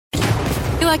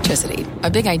Electricity, a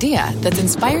big idea that's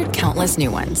inspired countless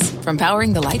new ones. From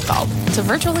powering the light bulb to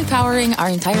virtually powering our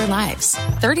entire lives.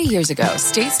 30 years ago,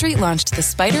 State Street launched the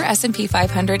SPDR S&P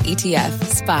 500 ETF,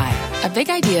 SPY. A big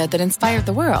idea that inspired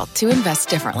the world to invest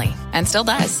differently. And still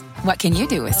does. What can you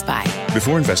do with SPY?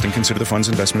 Before investing, consider the fund's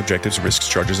investment objectives, risks,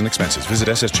 charges, and expenses. Visit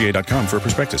ssga.com for a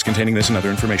prospectus containing this and other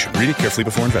information. Read it carefully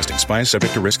before investing. SPY is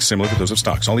subject to risks similar to those of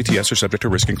stocks. All ETFs are subject to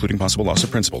risk, including possible loss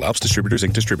of principal. Alps Distributors,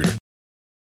 Inc. Distributor.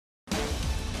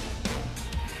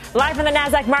 Live from the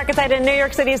NASDAQ market site in New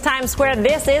York City's Times Square,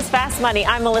 this is Fast Money.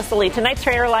 I'm Melissa Lee. Tonight's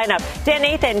trader lineup: Dan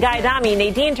Nathan, Guy Adami,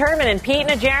 Nadine Turman, and Pete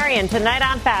Najarian. Tonight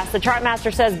on Fast, the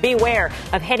Chartmaster says beware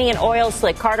of hitting an oil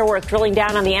slick. Carter Worth drilling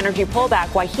down on the energy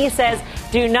pullback, why he says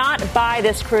do not buy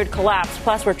this crude collapse.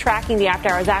 Plus, we're tracking the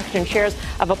after-hours action shares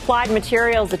of Applied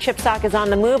Materials. The chip stock is on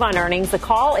the move on earnings. The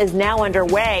call is now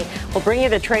underway. We'll bring you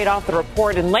the trade off the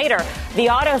report. And later, the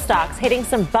auto stocks hitting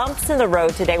some bumps in the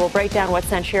road today. We'll break down what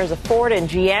sent shares of Ford and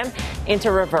GM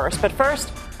into reverse. But first,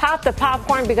 pop the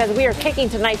popcorn because we are kicking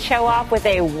tonight's show off with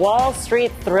a Wall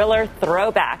Street thriller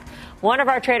throwback. One of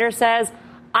our traders says,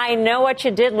 I know what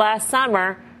you did last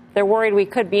summer. They're worried we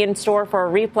could be in store for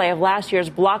a replay of last year's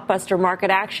blockbuster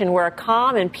market action where a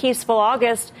calm and peaceful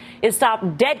August is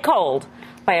stopped dead cold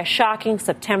by a shocking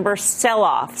September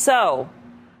sell-off. So,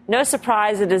 no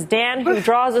surprise, it is Dan who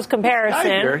draws this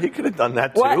comparison. He could have done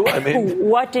that, too.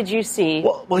 What did you see?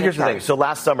 Well, here's the thing. So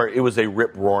last summer, it was a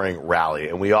rip-roaring rally,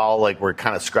 and we all were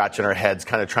kind of scratching our heads,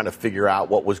 kind of trying to figure out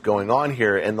what was going on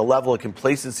here, and the level of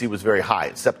complacency was very high.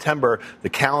 In September, the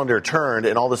calendar turned,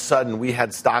 and all of a sudden, we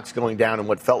had stocks going down in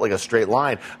what felt like a straight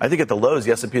line. I think at the lows,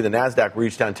 the S&P and the NASDAQ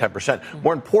reached down 10%.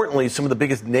 More importantly, some of the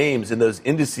biggest names in those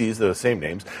indices, they're the same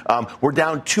names, were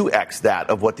down 2x that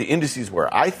of what the indices were.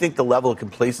 I think the level of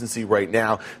complacency right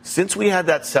now, since we had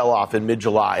that sell-off in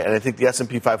mid-July, and I think the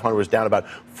S&P 500 was down about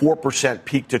 4%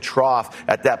 peak to trough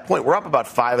at that point. We're up about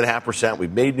 5.5%.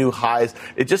 We've made new highs.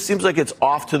 It just seems like it's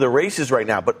off to the races right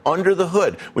now. But under the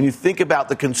hood, when you think about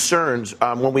the concerns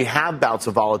when we have bouts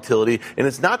of volatility, and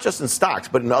it's not just in stocks,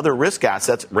 but in other risk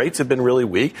assets, rates have been really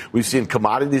weak. We've seen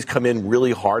commodities come in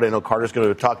really hard. I know Carter's going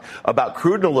to talk about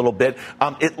crude in a little bit.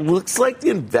 It looks like the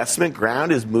investment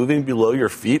ground is moving below your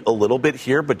feet a little bit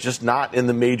here, but just not in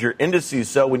the major indices.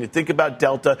 So when you think about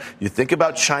Delta, you think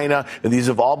about China, and these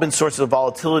have all been sources of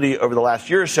volatility over the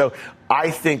last year or so. I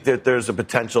think that there's a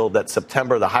potential that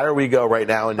September, the higher we go right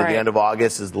now into the end of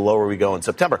August, is the lower we go in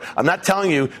September. I'm not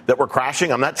telling you that we're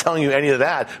crashing. I'm not telling you any of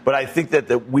that. But I think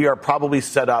that we are probably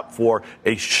set up for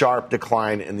a sharp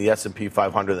decline in the S&P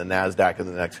 500 and the NASDAQ in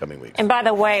the next coming weeks. And by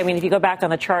the way, if you go back on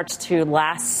the charts to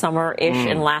last summer-ish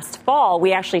and last fall,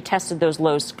 we actually tested those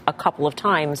lows a couple of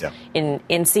times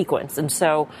in sequence. And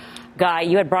so, Guy,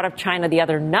 you had brought up China the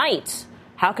other night.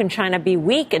 How can China be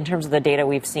weak in terms of the data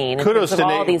we've seen? Kudos to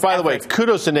Nadine,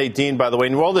 by the way.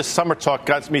 And all this summer talk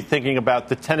got me thinking about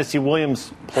the Tennessee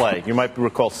Williams play. You might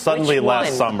recall Suddenly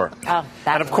last summer.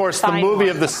 And, of course, the movie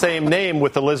of the same name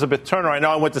with Elizabeth Turner. I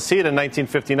know I went to see it in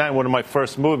 1959, one of my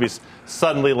first movies,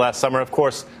 Suddenly last summer. Of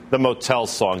course, the Motel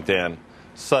song, Dan.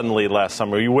 Suddenly last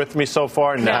summer. Are you with me so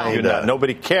far? No, you're not.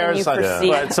 Nobody cares.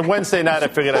 It's a Wednesday night. I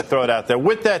figured I'd throw it out there.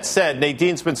 With that said,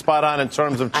 Nadine's been spot on in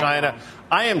terms of China.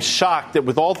 I am shocked that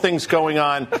with all things going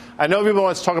on, I know everyone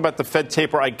wants to talk about the Fed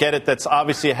taper. I get it. That's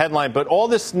obviously a headline. But all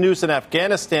this news in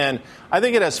Afghanistan, I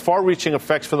think it has far-reaching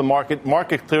effects for the market.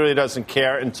 Market clearly doesn't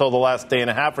care until the last day and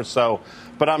a half or so.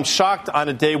 But I'm shocked on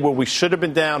a day where we should have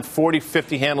been down 40,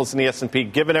 50 handles in the S&P.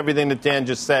 Given everything that Dan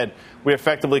just said, we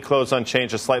effectively closed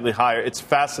unchanged or slightly higher. It's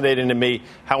fascinating to me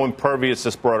how impervious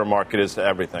this broader market is to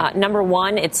everything. Number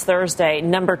one, it's Thursday.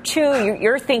 Number two,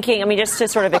 you're thinking, just to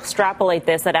sort of extrapolate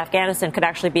this, that Afghanistan could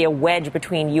actually be a wedge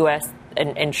between U.S.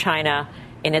 and China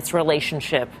in its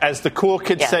relationship. As the cool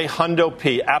kids say, hundo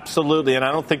P, absolutely. And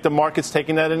I don't think the market's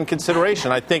taking that into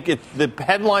consideration. I think the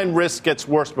headline risk gets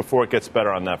worse before it gets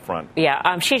better on that front.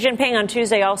 Yeah. Xi Jinping on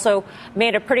Tuesday also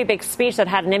made a pretty big speech that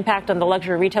had an impact on the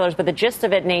luxury retailers. But the gist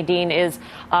of it, Nadine, is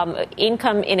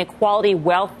income inequality,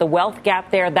 the wealth gap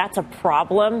there, that's a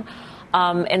problem.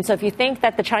 And so if you think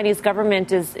that the Chinese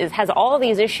government has all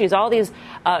these issues, all these,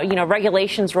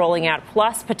 regulations rolling out,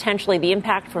 plus potentially the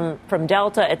impact from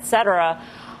Delta, et cetera,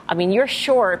 you're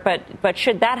short, but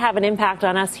should that have an impact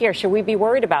on us here? Should we be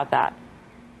worried about that?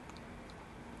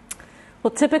 Well,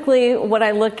 typically what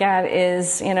I look at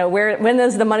is, when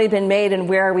has the money been made and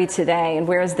where are we today and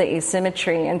where is the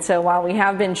asymmetry? And so while we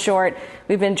have been short,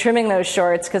 we've been trimming those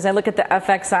shorts because I look at the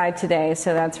FX side today,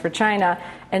 so that's for China.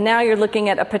 And now you're looking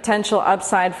at a potential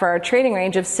upside for our trading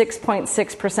range of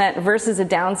 6.6% versus a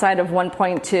downside of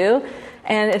 1.2.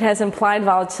 and it has implied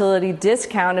volatility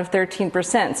discount of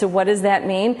 13%. So what does that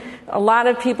mean? A lot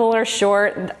of people are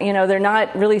short. They're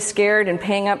not really scared and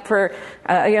paying up for,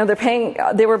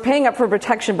 they were paying up for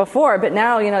protection before, but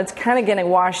now, it's kind of getting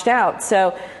washed out.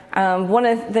 So one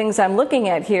of the things I'm looking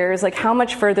at here is like how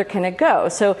much further can it go?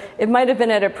 So it might have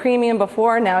been at a premium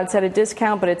before, now it's at a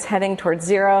discount, but it's heading towards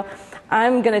zero.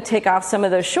 I'm going to take off some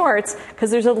of those shorts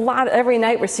because there's a lot, every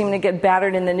night we're seeming to get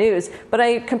battered in the news. But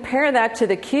I compare that to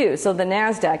the Q, so the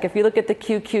NASDAQ. If you look at the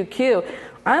QQQ,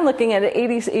 I'm looking at an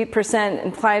 88%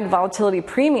 implied volatility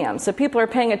premium. So people are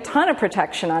paying a ton of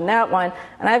protection on that one.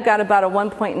 And I've got about a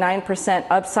 1.9%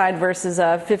 upside versus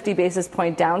a 50 basis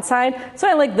point downside. So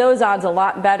I like those odds a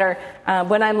lot better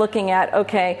when I'm looking at,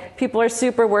 okay, people are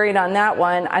super worried on that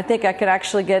one. I think I could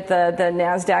actually get the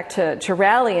NASDAQ to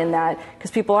rally in that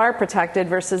because people are protected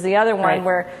versus the other one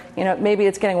where, maybe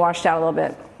it's getting washed out a little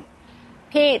bit.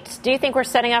 Pete, do you think we're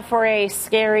setting up for a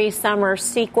scary summer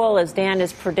sequel as Dan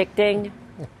is predicting?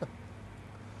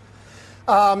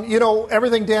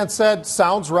 Everything Dan said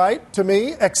sounds right to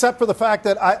me, except for the fact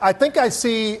that I think I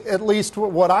see at least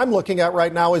what I'm looking at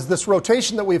right now is this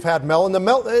rotation that we've had, Mel.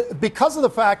 And because of the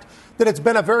fact that it's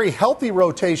been a very healthy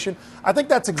rotation, I think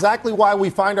that's exactly why we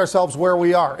find ourselves where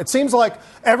we are. It seems like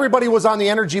everybody was on the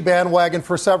energy bandwagon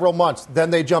for several months.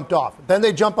 Then they jumped off. Then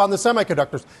they jump on the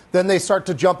semiconductors. Then they start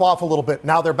to jump off a little bit.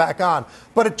 Now they're back on.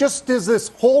 But it just is this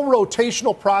whole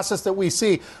rotational process that we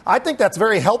see. I think that's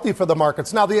very healthy for the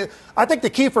markets. Now, I think the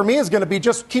key for me is going to be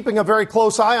just keeping a very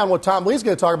close eye on what Tom Lee's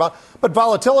going to talk about, but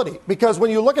volatility. Because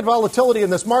when you look at volatility in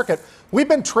this market, we've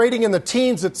been trading in the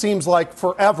teens, it seems like,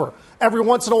 forever. Every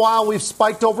once in a while, we've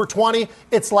spiked over 20.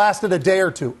 It's lasted a day or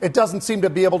two. It doesn't seem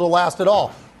to be able to last at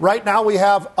all. Right now, we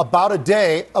have about a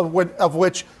day of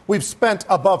which we've spent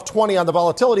above 20 on the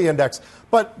volatility index.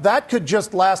 But that could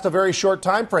just last a very short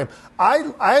time frame.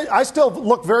 I still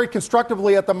look very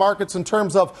constructively at the markets in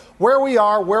terms of where we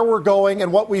are, where we're going,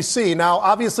 and what we see. Now,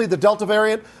 obviously, the Delta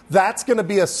variant, that's going to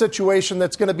be a situation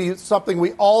that's going to be something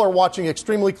we all are watching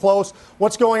extremely close.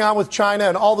 What's going on with China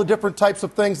and all the different types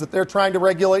of things that they're trying to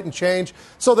regulate and change.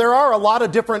 So there are a lot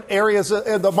of different areas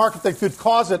in the market that could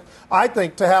cause it, I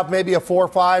think, to have maybe a 4,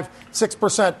 5,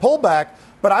 6% pullback.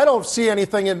 But I don't see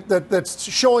anything that's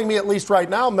showing me, at least right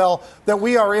now, Mel, that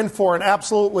we are in for an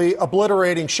absolutely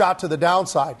obliterating shot to the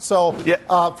downside. So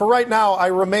for right now, I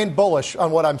remain bullish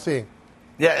on what I'm seeing.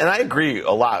 Yeah, and I agree a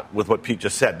lot with what Pete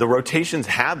just said. The rotations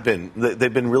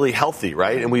they've been really healthy,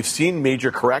 right? And we've seen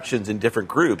major corrections in different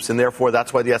groups, and therefore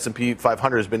that's why the S&P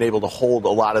 500 has been able to hold a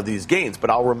lot of these gains. But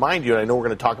I'll remind you, and I know we're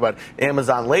going to talk about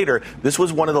Amazon later, this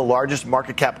was one of the largest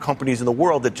market cap companies in the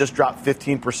world that just dropped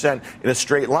 15% in a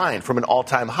straight line from an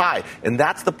all-time high. And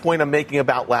that's the point I'm making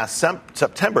about last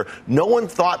September. No one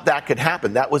thought that could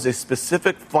happen. That was a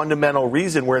specific fundamental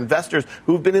reason where investors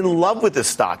who've been in love with this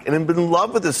stock and have been in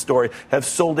love with this story have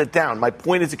sold it down. My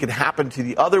point is it could happen to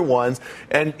the other ones.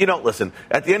 And, listen,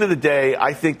 at the end of the day,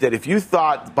 I think that if you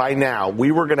thought by now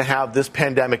we were going to have this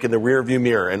pandemic in the rearview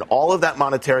mirror and all of that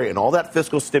monetary and all that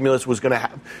fiscal stimulus was going to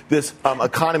have this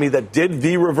economy that did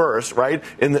the reverse, right,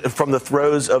 from the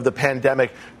throes of the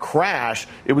pandemic crash,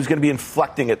 it was going to be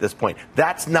inflecting at this point.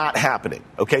 That's not happening,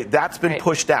 okay? That's been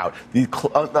pushed out. The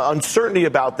uncertainty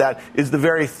about that is the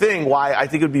very thing why I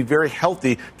think it would be very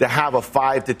healthy to have a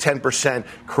 5 to 10%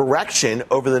 correction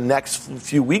over the next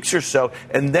few weeks or so,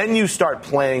 and then you start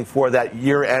playing for that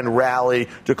year-end rally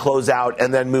to close out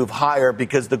and then move higher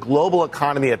because the global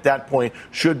economy at that point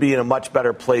should be in a much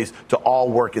better place to all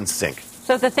work in sync.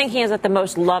 So the thinking is that the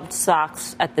most loved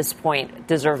stocks at this point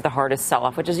deserve the hardest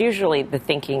sell-off, which is usually the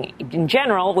thinking in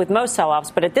general with most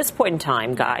sell-offs, but at this point in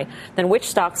time, Guy, then which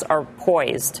stocks are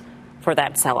poised for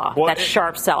that sell-off, that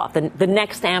sharp sell-off, the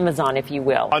next Amazon, if you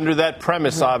will? Under that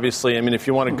premise, obviously, if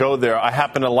you want to go there, I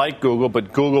happen to like Google,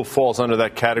 but Google falls under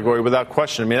that category without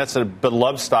question. That's a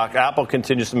beloved stock. Apple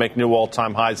continues to make new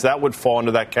all-time highs. That would fall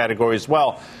under that category as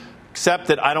well, except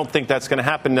that I don't think that's going to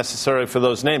happen necessarily for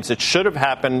those names. It should have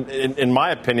happened, in my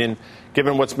opinion,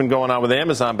 given what's been going on with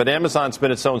Amazon. But Amazon's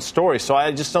been its own story, so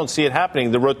I just don't see it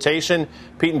happening. The rotation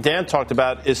Pete and Dan talked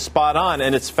about is spot on,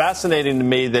 and it's fascinating to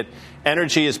me that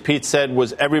energy, as Pete said,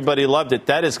 was everybody loved it.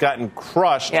 That has gotten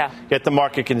crushed, yet the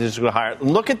market continues to go higher.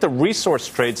 Look at the resource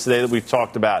trades today that we've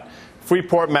talked about.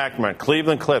 Freeport-McMoRan,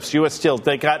 Cleveland-Cliffs, U.S. Steel,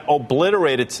 they got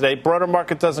obliterated today. Broader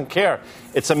market doesn't care.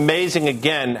 It's amazing,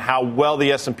 again, how well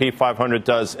the S&P 500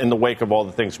 does in the wake of all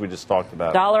the things we just talked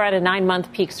about. Dollar at a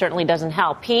 9-month peak certainly doesn't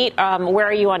help. Pete, where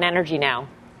are you on energy now?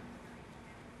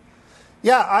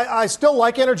 Yeah, I still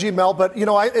like energy, Mel, but,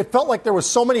 it felt like there was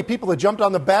so many people that jumped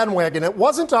on the bandwagon. It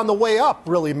wasn't on the way up,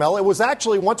 really, Mel. It was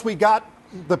actually once we got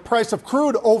the price of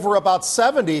crude over about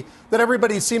 70 that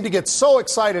everybody seemed to get so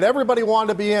excited. Everybody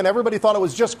wanted to be in. Everybody thought it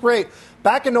was just great.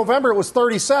 Back in November, it was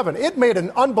 37. It made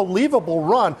an unbelievable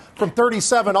run from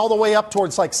 37 all the way up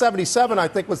towards like 77, I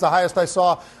think was the highest I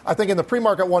saw, I think in the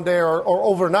pre-market one day or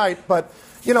overnight. But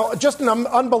just an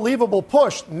unbelievable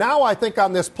push. Now I think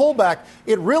on this pullback,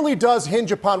 it really does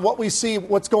hinge upon what we see,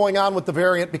 what's going on with the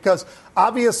variant, because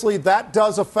obviously that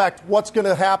does affect what's going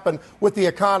to happen with the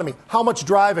economy. How much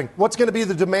driving? What's going to be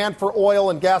the demand for oil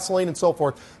and gasoline and so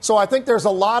forth? So I think there's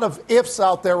a lot of ifs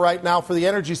out there right now for the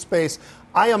energy space.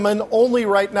 I am in only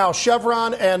right now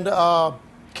Chevron and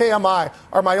KMI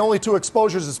are my only two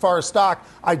exposures as far as stock.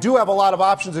 I do have a lot of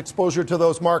options exposure to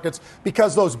those markets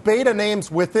because those beta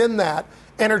names within that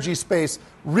energy space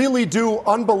really do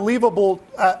unbelievable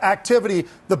activity.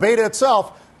 The beta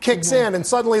itself kicks in, and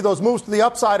suddenly those moves to the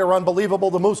upside are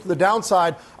unbelievable. The moves to the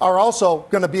downside are also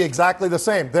going to be exactly the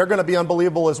same. They're going to be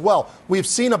unbelievable as well. We've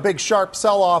seen a big sharp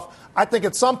sell-off. I think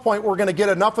at some point we're going to get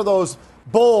enough of those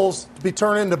bulls to be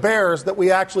turned into bears that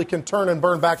we actually can turn and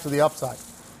burn back to the upside.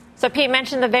 So Pete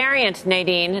mentioned the variant,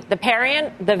 Nadine.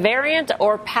 The variant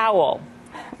or Powell?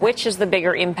 Which is the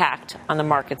bigger impact on the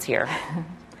markets here?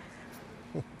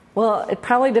 Well, it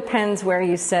probably depends where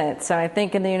you sit. So I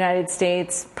think in the United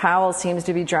States, Powell seems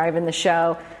to be driving the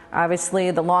show.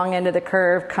 Obviously, the long end of the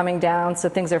curve coming down, so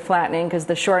things are flattening because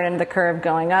the short end of the curve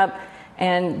going up.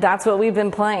 And that's what we've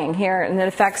been playing here. And it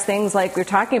affects things like we're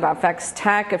talking about, affects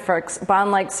tech, affects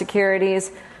bond-like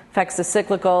securities, affects the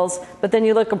cyclicals. But then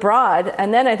you look abroad,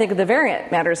 and then I think the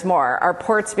variant matters more. Our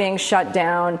ports being shut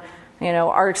down,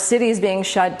 our cities being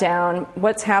shut down,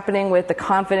 what's happening with the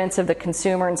confidence of the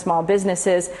consumer and small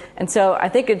businesses. And so I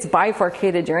think it's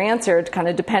bifurcated, your answer, kind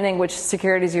of depending which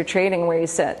securities you're trading, where you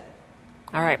sit.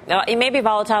 All right. Well, it may be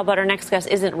volatile, but our next guest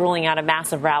isn't ruling out a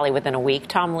massive rally within a week.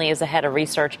 Tom Lee is the head of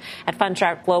research at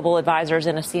Fundstrat Global Advisors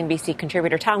and a CNBC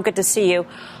contributor. Tom, good to see you.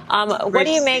 What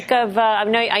do you make of,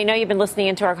 I know you've been listening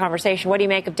into our conversation. What do you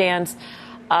make of Dan's,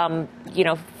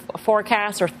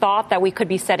 forecast or thought that we could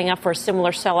be setting up for a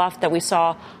similar sell-off that we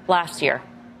saw last year?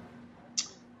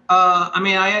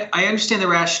 I understand the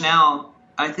rationale.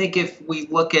 I think if we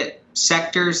look at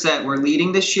sectors that were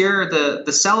leading this year,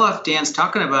 the sell-off Dan's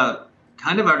talking about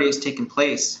kind of already has taken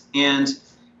place. And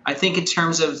I think in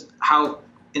terms of how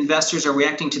investors are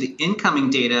reacting to the incoming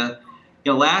data,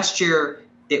 last year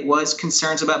it was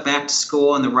concerns about back to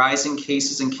school and the rising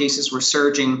cases, and cases were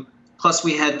surging. Plus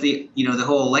we had the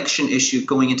whole election issue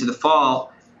going into the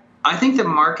fall. I think the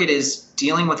market is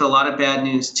dealing with a lot of bad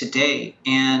news today.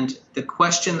 And the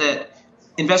question that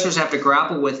investors have to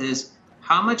grapple with is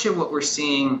how much of what we're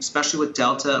seeing, especially with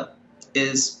Delta,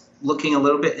 is looking a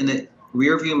little bit in the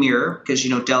rearview mirror because,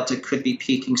 Delta could be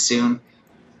peaking soon,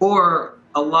 or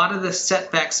a lot of the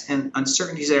setbacks and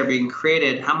uncertainties that are being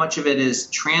created, how much of it is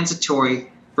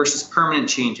transitory versus permanent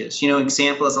changes.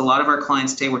 Example is a lot of our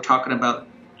clients today, we're talking about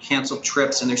canceled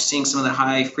trips, and they're seeing some of the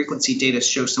high frequency data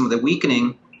show some of the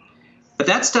weakening. But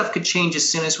that stuff could change as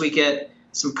soon as we get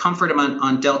some comfort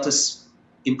on Delta's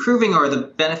improving or the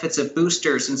benefits of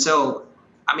boosters. And so,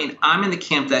 I'm in the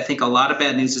camp that I think a lot of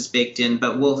bad news is baked in,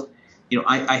 but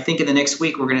I think in the next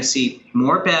week we're going to see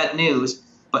more bad news,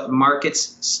 but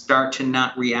markets start to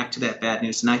not react to that bad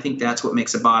news. And I think that's what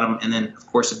makes a bottom and then, of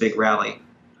course, a big rally.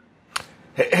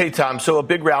 Hey, Tom, so a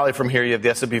big rally from here. You have the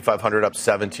S&P 500 up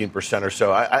 17% or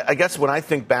so. I guess when I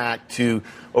think back to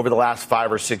over the last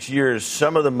 5 or 6 years,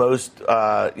 some of the most,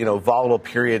 volatile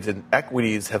periods in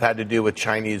equities have had to do with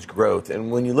Chinese growth. And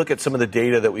when you look at some of the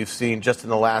data that we've seen just in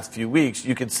the last few weeks,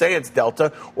 you could say it's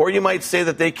Delta, or you might say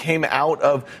that they came out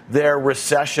of their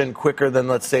recession quicker than,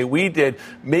 let's say, we did.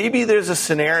 Maybe there's a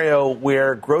scenario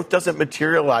where growth doesn't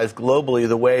materialize globally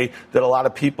the way that a lot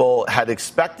of people had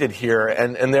expected here,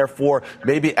 and therefore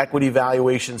maybe equity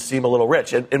valuations seem a little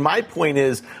rich. And my point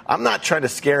is, I'm not trying to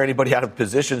scare anybody out of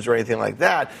positions or anything like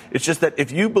that. It's just that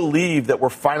if you believe that we're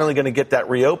finally going to get that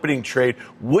reopening trade,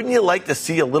 wouldn't you like to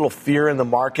see a little fear in the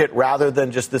market rather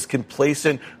than just this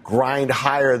complacent grind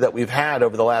higher that we've had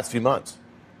over the last few months?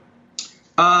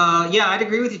 Yeah, I'd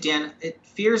agree with you, Dan.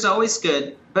 Fear is always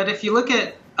good. But if you look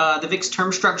at the VIX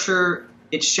term structure,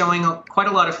 it's showing quite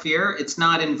a lot of fear. It's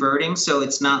not inverting, so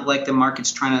it's not like the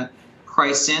market's trying to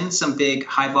price in some big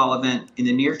high vol event in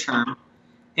the near term.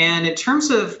 And in terms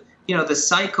of the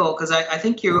cycle, because I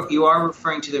think you are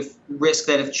referring to the risk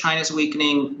that if China's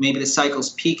weakening, maybe the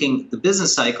cycle's peaking, the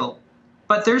business cycle.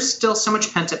 But there's still so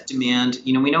much pent-up demand.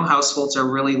 We know households are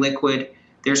really liquid.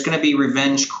 There's going to be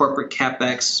revenge corporate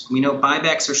CapEx. We know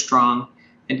buybacks are strong.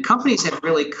 And companies have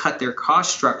really cut their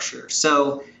cost structure.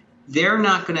 So they're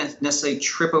not going to necessarily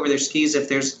trip over their skis if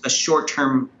there's a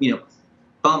short-term,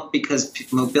 bump because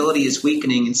mobility is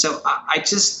weakening. And so I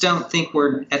just don't think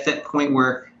we're at that point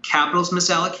where capital's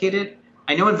misallocated.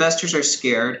 I know investors are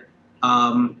scared.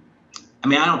 I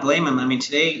don't blame them.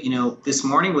 Today, this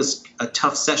morning was a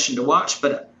tough session to watch,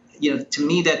 but, to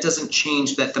me, that doesn't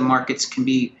change that the markets can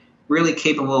be really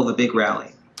capable of a big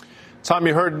rally. Tom,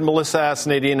 you heard Melissa ask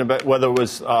Nadine about whether it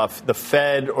was the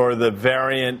Fed or the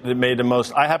variant that made the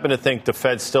most. I happen to think the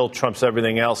Fed still trumps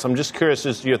everything else. I'm just curious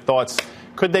as to your thoughts.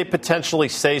 Could they potentially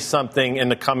say something in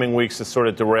the coming weeks to sort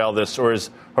of derail this, or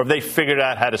have they figured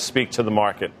out how to speak to the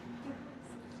market?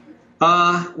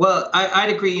 Well,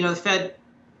 I'd agree. The Fed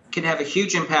can have a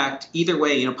huge impact either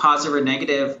way, positive or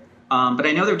negative. But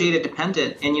I know they're data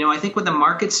dependent. And, I think when the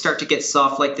markets start to get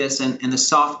soft like this and the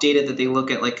soft data that they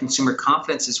look at, like consumer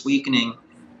confidence is weakening,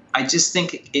 I just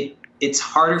think it's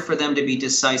harder for them to be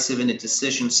decisive in a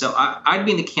decision. So I'd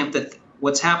be in the camp that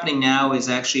what's happening now is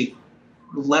actually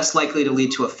less likely to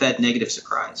lead to a Fed negative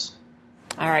surprise.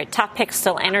 All right. Top pick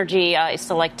still energy. I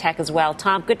still like tech as well.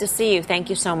 Tom, good to see you. Thank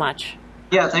you so much.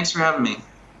 Yeah, thanks for having me.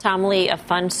 Tom Lee of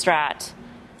Fundstrat.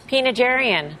 Pete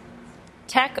Najarian,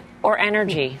 tech or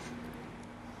energy?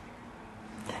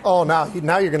 Oh, now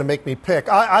you're going to make me pick.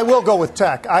 I will go with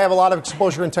tech. I have a lot of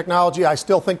exposure in technology. I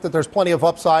still think that there's plenty of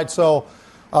upside. So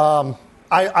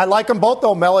I like them both,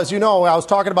 though, Mel. As you know, I was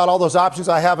talking about all those options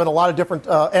I have in a lot of different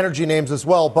energy names as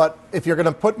well. But if you're going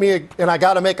to put me and I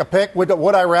got to make a pick,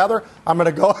 would I rather? I'm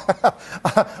going to go.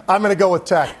 I'm going to go with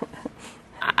tech.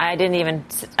 I didn't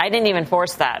even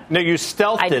force that. No, you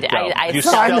stealthed it, though. You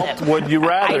stealthed would you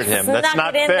rather him. That's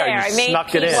not fair. You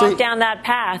snuck it in. I walk down that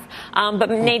path. But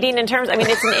Nadine, it's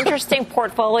an interesting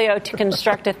portfolio to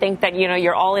construct to think that,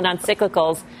 you're all in on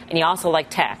cyclicals and you also like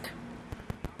tech.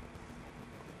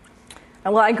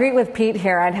 Well, I agree with Pete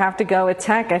here. I'd have to go with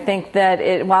tech. I think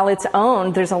that while it's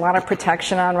owned, there's a lot of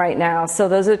protection on right now. So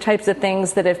those are the types of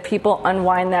things that if people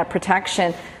unwind that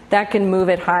protection, that can move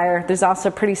it higher. There's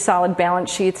also pretty solid balance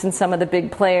sheets in some of the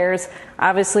big players.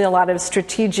 Obviously, a lot of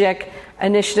strategic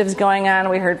initiatives going on.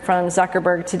 We heard from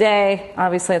Zuckerberg today.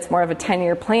 Obviously, it's more of a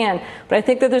 10-year plan. But I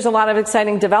think that there's a lot of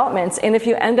exciting developments. And if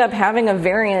you end up having a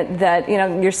variant that,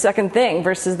 your second thing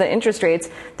versus the interest rates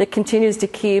that continues to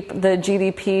keep the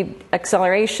GDP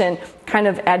acceleration kind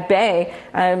of at bay,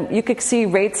 you could see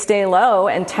rates stay low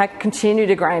and tech continue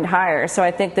to grind higher. So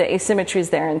I think the asymmetry is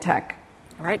there in tech.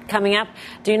 All right, coming up,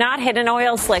 do not hit an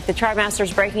oil slick. The Chartmaster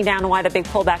is breaking down why the big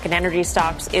pullback in energy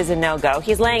stocks is a no-go.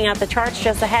 He's laying out the charts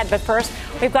just ahead. But first,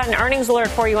 we've got an earnings alert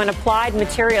for you on Applied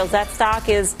Materials. That stock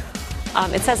is,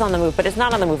 it says on the move, but it's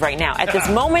not on the move right now. At this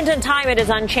moment in time, it is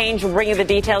unchanged. We'll bring you the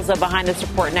details of behind this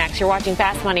report next. You're watching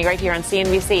Fast Money right here on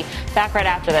CNBC. Back right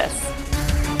after this.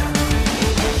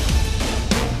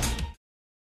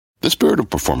 The spirit of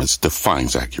performance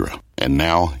defines Acura. And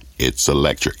now it's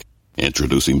electric.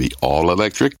 Introducing the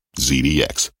all-electric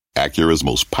ZDX, Acura's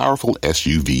most powerful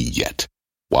SUV yet.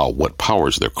 While what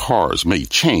powers their cars may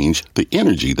change, the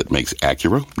energy that makes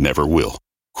Acura never will.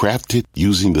 Crafted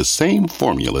using the same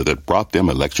formula that brought them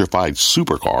electrified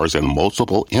supercars and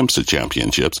multiple IMSA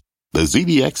championships, the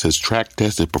ZDX has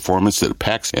track-tested performance that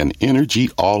packs an energy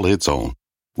all its own.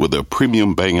 With a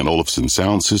premium Bang & Olufsen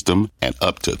sound system and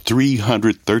up to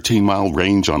 313-mile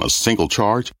range on a single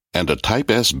charge, and a Type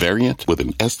S variant with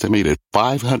an estimated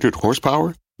 500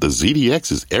 horsepower, the ZDX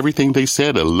is everything they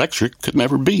said electric could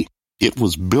never be. It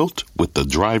was built with the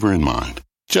driver in mind,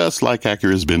 just like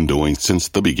Acura's been doing since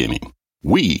the beginning.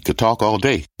 We could talk all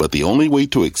day, but the only way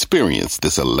to experience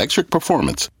this electric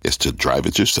performance is to drive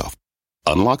it yourself.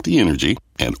 Unlock the energy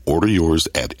and order yours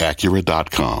at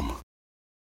Acura.com.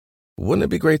 Wouldn't it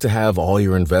be great to have all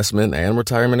your investment and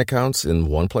retirement accounts in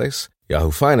one place?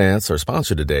 Yahoo Finance, our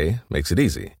sponsor today, makes it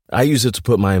easy. I use it to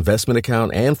put my investment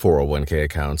account and 401k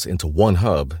accounts into one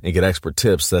hub and get expert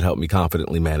tips that help me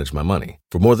confidently manage my money.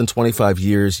 For more than 25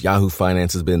 years, Yahoo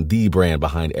Finance has been the brand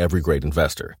behind every great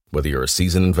investor. Whether you're a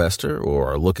seasoned investor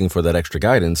or are looking for that extra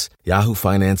guidance, Yahoo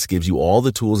Finance gives you all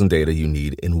the tools and data you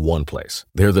need in one place.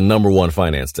 They're the #1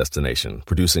 finance destination,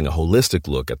 producing a holistic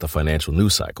look at the financial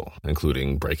news cycle,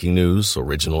 including breaking news,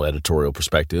 original editorial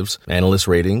perspectives, analyst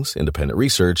ratings, independent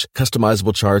research,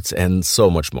 customizable charts, and so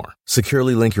much more.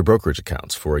 Securely link your brokerage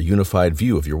accounts for a unified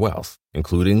view of your wealth,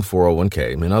 including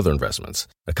 401k and other investments.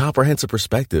 A comprehensive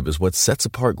perspective is what sets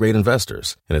apart great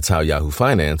investors, and it's how Yahoo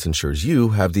Finance ensures you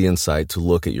have the insight to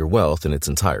look at your wealth in its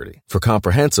entirety. For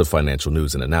comprehensive financial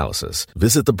news and analysis,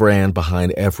 visit the brand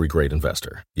behind every great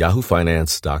investor,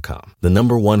 yahoofinance.com, the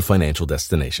 #1 financial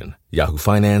destination,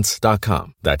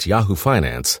 yahoofinance.com. That's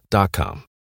yahoofinance.com.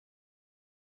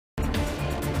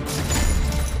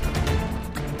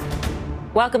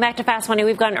 Welcome back to Fast Money.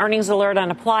 We've got an earnings alert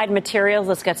on Applied Materials.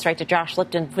 Let's get straight to Josh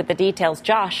Lipton with the details.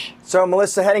 Josh. So,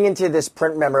 Melissa, heading into this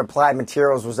print, remember, Applied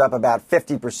Materials was up about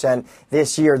 50%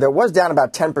 this year. There was down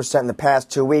about 10% in the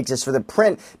past 2 weeks. As for the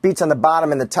print, beats on the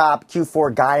bottom and the top.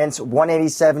 Q4 guidance,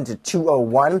 187 to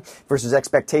 201 versus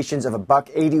expectations of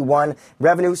 $181.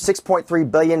 Revenue, $6.3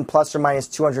 billion plus or minus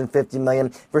 $250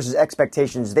 million versus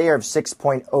expectations there of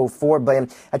 $6.04 billion.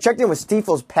 I checked in with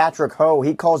Stifel's Patrick Ho.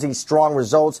 He calls these strong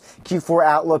results. Q4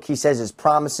 outlook, he says, is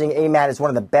promising. AMAT is one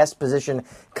of the best positioned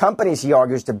companies, he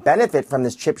argues, to benefit from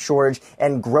this chip shortage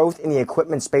and growth in the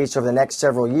equipment space over the next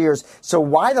several years. So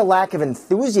why the lack of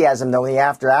enthusiasm, though, in the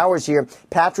after hours here?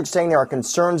 Patrick's saying there are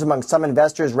concerns among some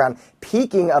investors around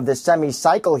peaking of the semi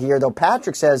cycle here, though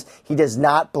Patrick says he does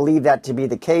not believe that to be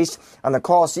the case. On the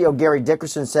call, CEO Gary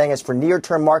Dickerson saying as for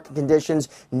near-term market conditions,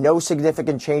 no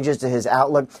significant changes to his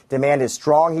outlook. Demand is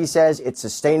strong, he says. It's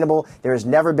sustainable. There has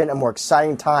never been a more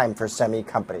exciting time for semi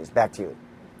companies. Back to you.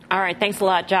 All right. Thanks a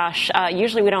lot, Josh.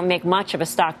 Usually we don't make much of a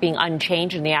stock being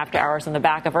unchanged in the after hours on the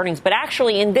back of earnings. But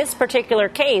actually, in this particular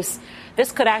case,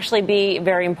 this could actually be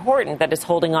very important that it's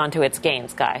holding on to its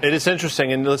gains, Guy. It is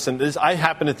interesting. And listen, I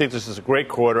happen to think this is a great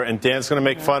quarter. And Dan's going to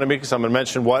make fun of me because I'm going to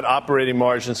mention what operating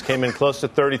margins came in close to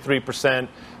 33%.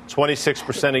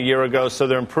 26% a year ago, so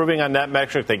they're improving on that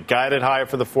metric. They guided higher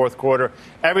for the fourth quarter.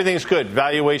 Everything's good.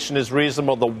 Valuation is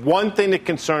reasonable. The one thing that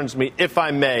concerns me, if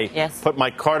I may, put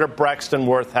my Carter Braxton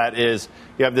Worth hat is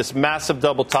you have this massive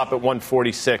double top at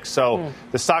 146. So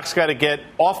the stock's got to get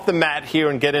off the mat here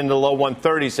and get into the low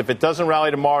 130s. If it doesn't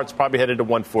rally tomorrow, it's probably headed to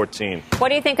 114. What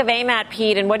do you think of AMAT,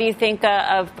 Pete, and what do you think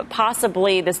of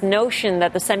possibly this notion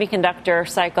that the semiconductor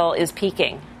cycle is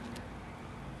peaking?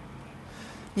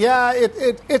 Yeah,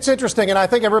 it's interesting, and I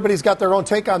think everybody's got their own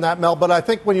take on that, Mel, but I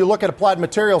think when you look at Applied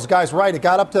Materials, Guy's right. It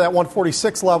got up to that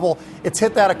 146 level. It's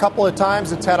hit that a couple of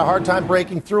times. It's had a hard time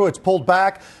breaking through. It's pulled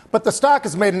back. But the stock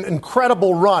has made an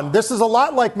incredible run. This is a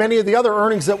lot like many of the other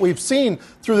earnings that we've seen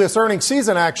through this earnings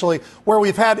season, actually, where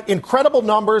we've had incredible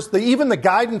numbers. Even the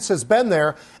guidance has been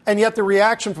there, and yet the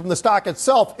reaction from the stock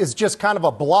itself is just kind of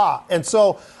a blah. And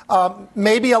so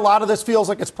maybe a lot of this feels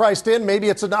like it's priced in. Maybe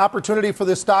it's an opportunity for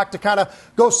this stock to kind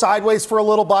of go sideways for a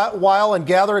little while and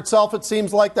gather itself. It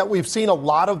seems like that we've seen a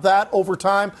lot of that over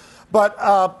time. But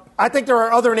I think there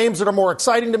are other names that are more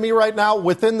exciting to me right now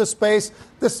within the space.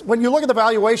 When you look at the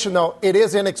valuation, though, it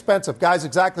is inexpensive. Guy's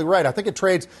exactly right. I think it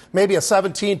trades maybe a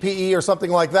 17 PE or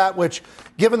something like that, which,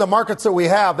 given the markets that we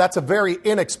have, that's a very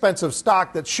inexpensive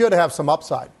stock that should have some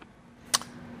upside.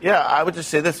 Yeah, I would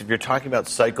just say this. If you're talking about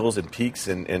cycles and peaks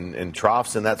and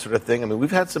troughs and that sort of thing, I mean,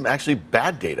 we've had some actually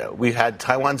bad data. We had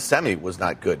Taiwan Semi was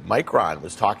not good. Micron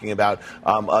was talking about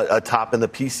a top in the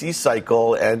PC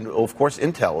cycle. And, of course,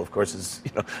 Intel, of course, is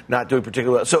not doing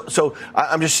particularly well. So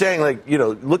I'm just saying,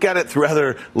 look at it through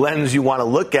other lens you want to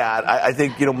look at. I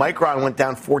think, Micron went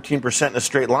down 14% in a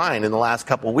straight line in the last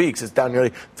couple of weeks. It's down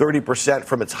nearly 30%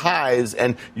 from its highs.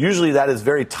 And usually that is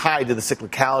very tied to the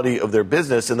cyclicality of their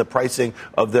business and the pricing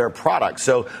of their products.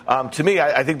 So to me,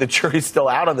 I think the jury's still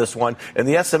out on this one. And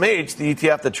the SMH, the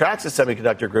ETF that tracks the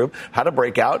semiconductor group, had a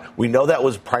breakout. We know that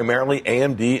was primarily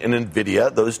AMD and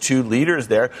NVIDIA, those two leaders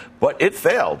there, but it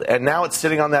failed. And now it's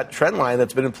sitting on that trend line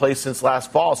that's been in place since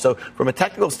last fall. So from a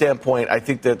technical standpoint, I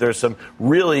think that there's some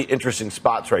really interesting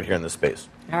spots right here in this space.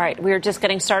 All right. We're just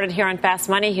getting started here on Fast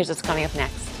Money. Here's what's coming up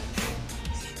next.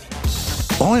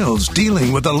 Oil's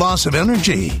dealing with the loss of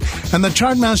energy, and the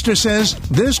Chartmaster says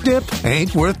this dip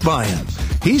ain't worth buying.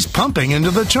 He's pumping into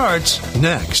the charts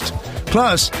next.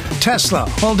 Plus, Tesla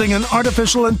holding an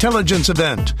artificial intelligence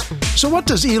event. So what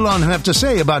does Elon have to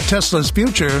say about Tesla's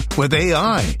future with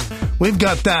AI? We've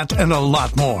got that and a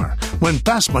lot more when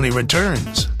Fast Money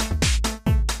returns.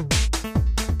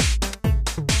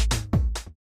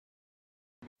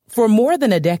 For more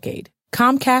than a decade,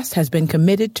 Comcast has been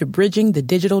committed to bridging the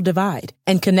digital divide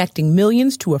and connecting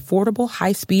millions to affordable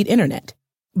high-speed internet.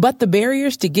 But the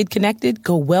barriers to get connected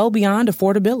go well beyond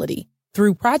affordability.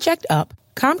 Through Project Up,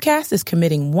 Comcast is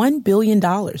committing $1 billion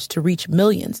to reach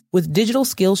millions with digital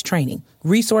skills training,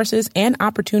 resources, and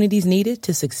opportunities needed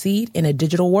to succeed in a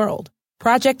digital world.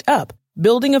 Project Up,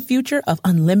 building a future of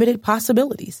unlimited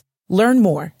possibilities. Learn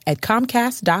more at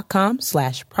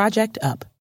comcast.com/projectup.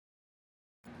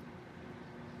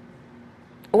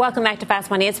 Welcome back to Fast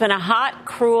Money. It's been a hot,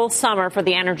 cruel summer for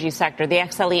the energy sector. The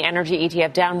XLE Energy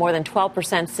ETF down more than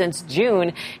 12% since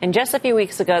June. And just a few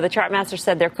weeks ago, the Chartmaster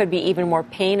said there could be even more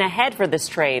pain ahead for this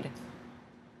trade.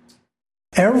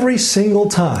 Every single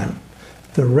time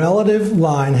the relative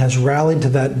line has rallied to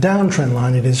that downtrend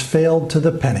line, it has failed to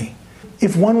the penny.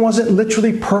 If one wasn't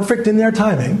literally perfect in their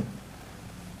timing,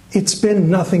 it's been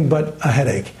nothing but a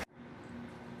headache.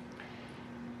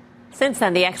 Since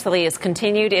then, the XLE has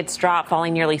continued its drop,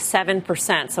 falling nearly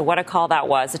 7%. So what a call that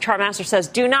was. The Chartmaster says,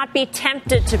 do not be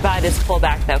tempted to buy this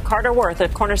pullback, though. Carter Worth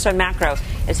of Cornerstone Macro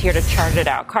is here to chart it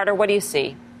out. Carter, what do you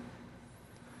see?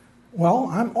 Well,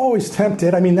 I'm always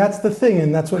tempted. I mean, that's the thing,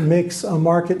 and that's what makes a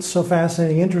market so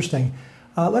fascinating, interesting.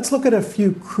 Let's look at a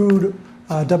few crude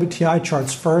WTI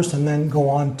charts first and then go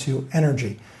on to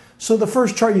energy. So the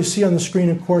first chart you see on the screen,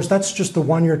 of course, that's just the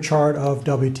one-year chart of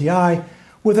WTI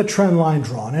with a trend line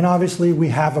drawn. And obviously, we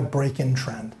have a break-in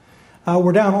trend.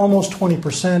 We're down almost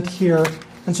 20% here.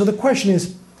 And so the question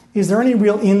is there any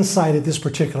real insight at this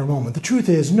particular moment? The truth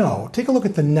is no. Take a look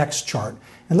at the next chart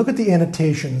and look at the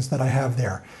annotations that I have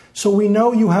there. So we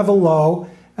know you have a low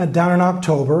down in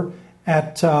October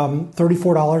at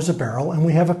 $34 a barrel, and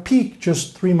we have a peak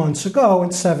just 3 months ago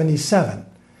at 77.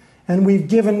 And we've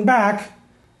given back,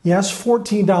 yes,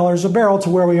 $14 a barrel to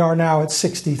where we are now at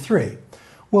 63.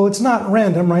 Well, it's not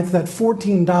random, right? That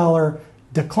 $14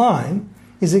 decline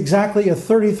is exactly a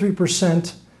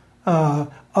 33%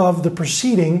 of the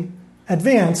preceding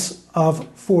advance of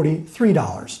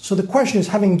 $43. So the question is,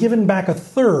 having given back a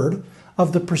third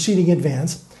of the preceding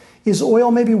advance, is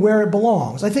oil maybe where it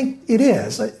belongs? I think it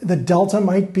is. The delta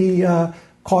might be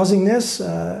causing this,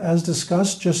 as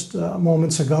discussed just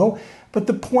moments ago. But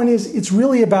the point is, it's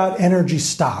really about energy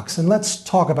stocks. And let's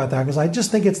talk about that, because I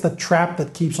just think it's the trap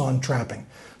that keeps on trapping.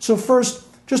 So first,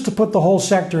 just to put the whole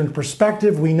sector in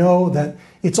perspective, we know that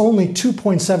it's only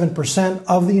 2.7%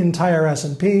 of the entire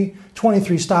S&P,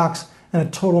 23 stocks, and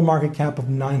a total market cap of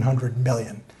 $900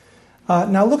 billion.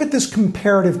 Now look at this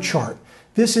comparative chart.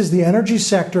 This is the energy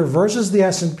sector versus the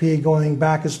S&P going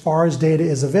back as far as data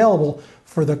is available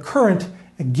for the current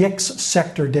GICS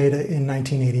sector data in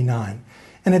 1989.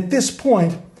 And at this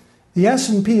point, the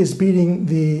S&P is beating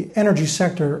the energy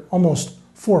sector almost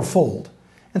fourfold.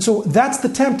 And so that's the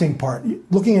tempting part,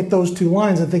 looking at those two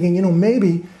lines and thinking,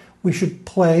 maybe we should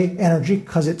play energy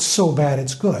because it's so bad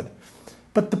it's good.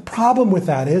 But the problem with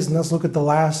that is, and let's look at the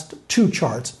last two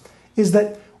charts, is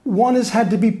that one has had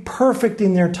to be perfect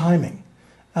in their timing.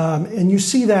 And you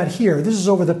see that here. This is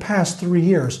over the past 3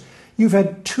 years. You've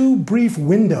had two brief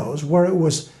windows where it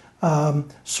was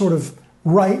sort of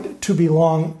right to be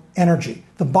long energy.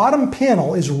 The bottom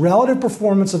panel is relative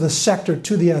performance of the sector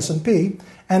to the S&P,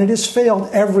 and it has failed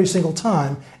every single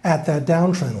time at that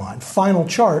downtrend line. Final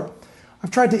chart,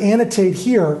 I've tried to annotate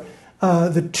here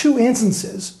the two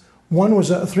instances. One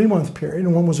was a 3-month period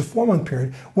and one was a 4-month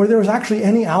period where there was actually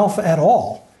any alpha at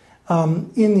all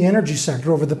in the energy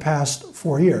sector over the past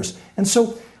 4 years. And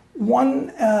so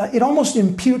it almost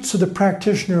imputes to the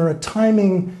practitioner a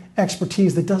timing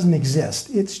expertise that doesn't exist.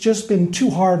 It's just been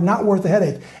too hard, not worth the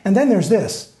headache. And then there's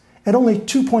this. At only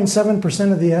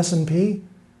 2.7% of the S&P,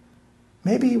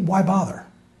 maybe why bother?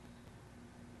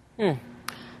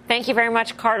 Thank you very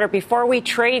much, Carter. Before we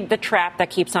trade the trap that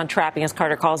keeps on trapping, as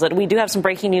Carter calls it, we do have some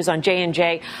breaking news on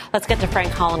J&J. Let's get to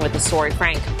Frank Holland with the story.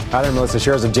 Frank. Hi there, Melissa.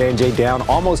 Shares of J&J down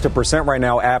almost 1% right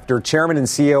now after Chairman and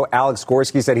CEO Alex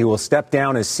Gorsky said he will step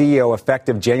down as CEO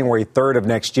effective January 3rd of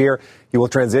next year. He will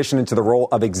transition into the role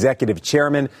of executive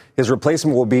chairman. His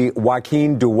replacement will be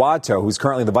Joaquin Duato, who's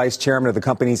currently the vice chairman of the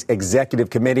company's executive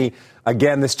committee.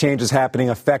 Again, this change is happening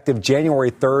effective January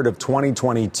 3rd of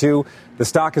 2022. The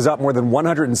stock is up more than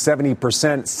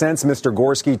 170% since Mr.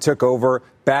 Gorsky took over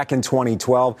back in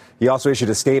 2012. He also issued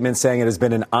a statement saying it has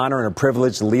been an honor and a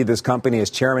privilege to lead this company as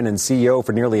chairman and CEO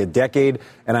for nearly a decade,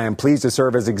 and I am pleased to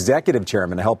serve as executive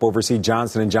chairman to help oversee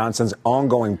Johnson & Johnson's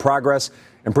ongoing progress,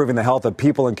 improving the health of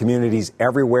people and communities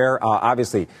everywhere.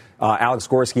 Obviously, Alex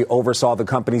Gorsky oversaw the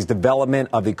company's development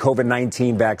of the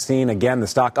COVID-19 vaccine. Again, the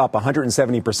stock up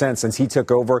 170% since he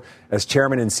took over as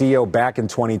chairman and CEO back in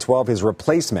 2012. His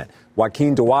replacement,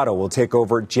 Joaquin Duato, will take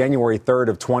over January 3rd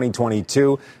of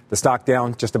 2022. The stock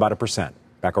down just about 1%.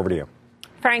 Back over to you.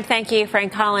 Frank, thank you.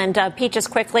 Frank Holland. Pete,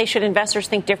 just quickly, should investors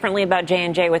think differently about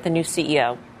J&J with the new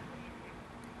CEO?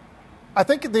 I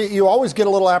think you always get a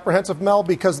little apprehensive, Mel,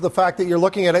 because of the fact that you're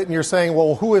looking at it and you're saying,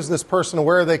 well, who is this person and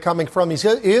where are they coming from? He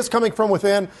is coming from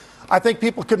within. I think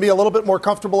people can be a little bit more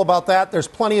comfortable about that. There's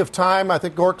plenty of time. I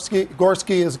think Gorsky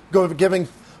is giving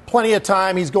plenty of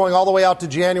time. He's going all the way out to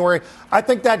January. I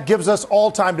think that gives us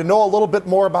all time to know a little bit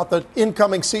more about the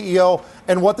incoming CEO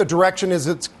and what the direction is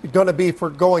it's going to be for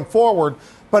going forward.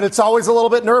 But it's always a little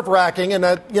bit nerve-wracking.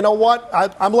 And you know what?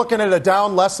 I'm looking at a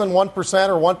down less than 1%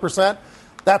 or 1%.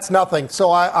 That's nothing.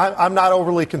 So I'm not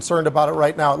overly concerned about it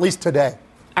right now, at least today.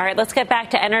 All right, let's get back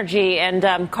to energy.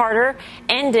 And Carter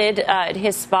ended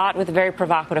his spot with a very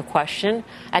provocative question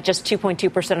at just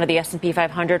 2.2% of the S&P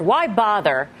 500. Why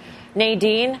bother?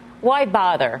 Nadine, why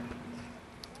bother?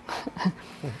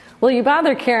 Well, you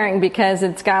bother caring because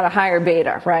it's got a higher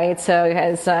beta, right? So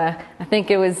as I think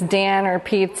it was Dan or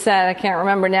Pete said, I can't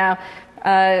remember now,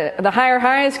 the higher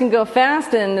highs can go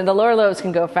fast and the lower lows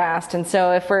can go fast. And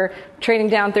so if we're trading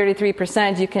down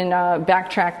 33%, you can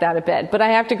backtrack that a bit. But I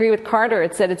have to agree with Carter.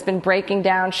 It's that it's been breaking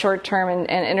down short-term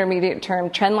and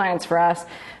intermediate-term trend lines for us.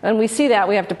 When we see that,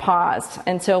 we have to pause.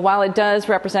 And so while it does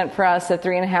represent for us a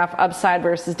 3.5 upside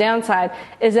versus downside,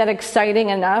 is that exciting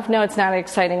enough? No, it's not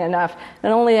exciting enough. It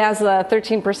only has a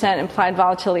 13% implied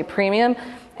volatility premium,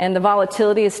 and the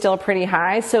volatility is still pretty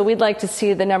high. So we'd like to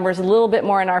see the numbers a little bit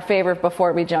more in our favor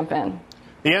before we jump in.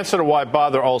 The answer to why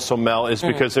bother also, Mel, is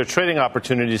because there are trading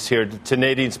opportunities here. To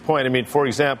Nadine's point, I mean, for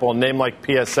example, a name like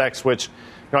PSX, which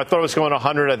I thought it was going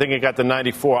 100. I think it got to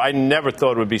 94. I never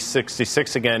thought it would be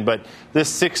 66 again. But this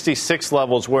 66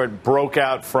 level is where it broke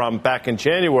out from back in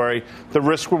January. The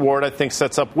risk reward, I think,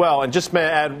 sets up well. And just may I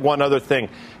add one other thing.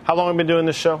 How long have you been doing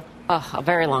this show? A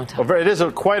very long time. It is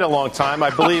quite a long time. I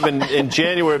believe in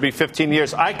January it'll be 15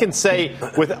 years. I can say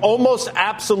with almost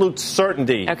absolute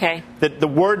certainty that the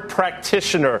word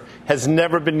practitioner has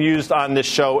never been used on this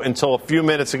show until a few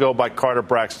minutes ago by Carter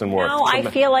Braxton Ward. No, I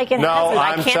feel like it hasn't.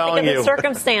 I can't think of the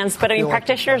circumstance, but I mean,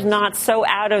 practitioner's not so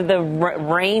out of the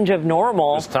range of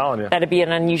normal. Just telling you. That'd be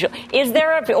an unusual. Is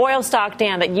there an oil stock,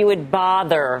 Dan, that you would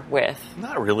bother with?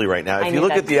 Not really right now. If you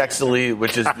look at the XLE,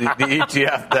 which is the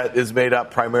ETF that is made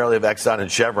up primarily of Exxon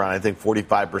and Chevron, I think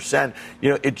 45%.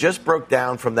 It just broke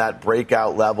down from that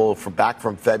breakout level back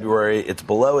from February. It's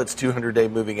below its 200-day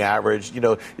moving average.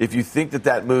 If you think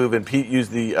that move, and Pete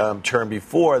used the term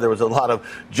before, there was a lot of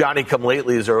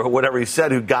Johnny-come-latelys or whatever he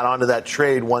said who got onto that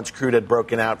trade once crude had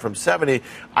broken out from 70.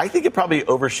 I think it probably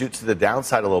overshoots to the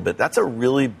downside a little bit. That's a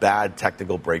really bad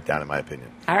technical breakdown, in my opinion.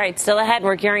 All right, still ahead,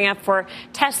 we're gearing up for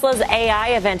Tesla's AI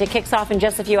event. It kicks off in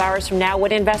just a few hours from now.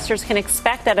 What investors can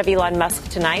expect out of Elon Musk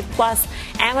tonight. Plus,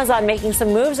 Amazon making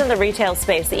some moves in the retail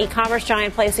space. The e-commerce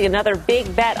giant placing another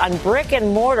big bet on brick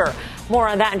and mortar. More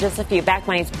on that in just a few. Fast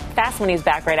Money's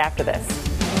back right after this.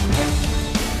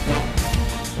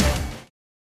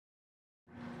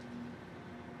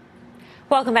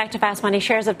 Welcome back to Fast Money.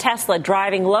 Shares of Tesla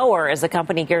driving lower as the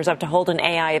company gears up to hold an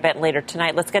AI event later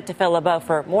tonight. Let's get to Phil LeBeau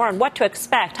for more on what to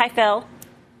expect. Hi, Phil.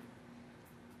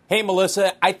 Hey,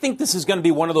 Melissa, I think this is going to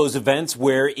be one of those events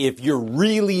where if you're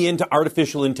really into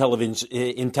artificial intelligence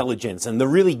and the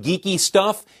really geeky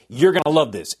stuff, you're going to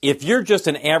love this. If you're just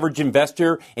an average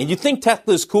investor and you think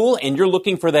Tesla's cool and you're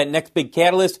looking for that next big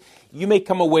catalyst, you may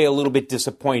come away a little bit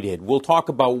disappointed. We'll talk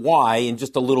about why in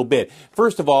just a little bit.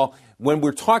 First of all, when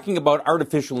we're talking about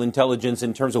artificial intelligence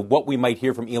in terms of what we might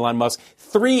hear from Elon Musk,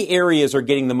 3 areas are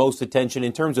getting the most attention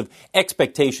in terms of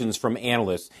expectations from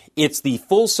analysts. It's the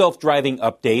full self-driving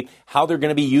update, how they're going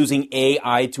to be using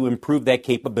AI to improve that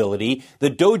capability,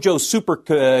 the Dojo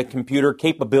supercomputer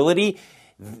capability.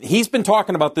 He's been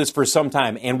talking about this for some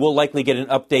time, and we'll likely get an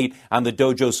update on the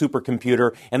Dojo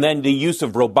supercomputer, and then the use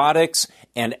of robotics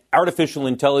and artificial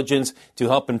intelligence to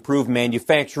help improve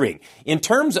manufacturing. In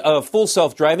terms of full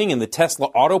self-driving and the Tesla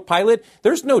autopilot,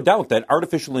 there's no doubt that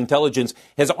artificial intelligence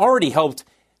has already helped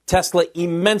Tesla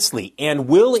immensely and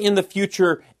will in the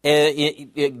future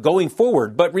going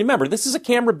forward. But remember, this is a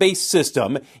camera-based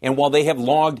system, and while they have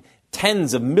logged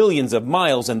tens of millions of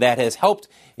miles, and that has helped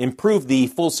improve the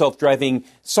full self-driving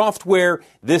software,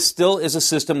 this still is a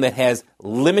system that has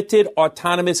limited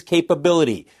autonomous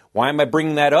capability. Why am I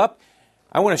bringing that up?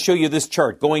 I want to show you this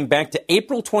chart going back to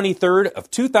April 23rd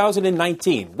of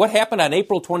 2019. What happened on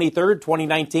April 23rd,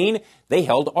 2019? They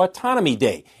held Autonomy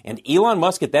Day. And Elon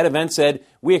Musk at that event said,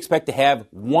 we expect to have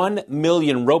 1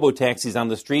 million robotaxis on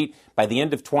the street by the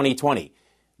end of 2020.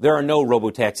 There are no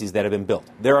robotaxis that have been built.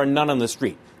 There are none on the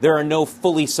street. There are no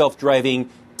fully self-driving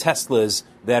Teslas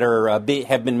that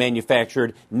have been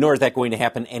manufactured, nor is that going to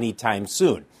happen anytime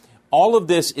soon. All of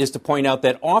this is to point out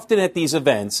that often at these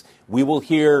events, we will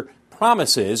hear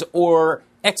promises or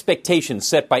expectations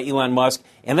set by Elon Musk,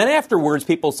 and then afterwards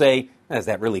people say, is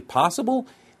that really possible?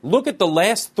 Look at the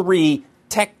last 3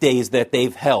 tech days that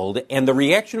they've held and the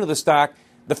reaction of the stock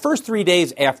the first 3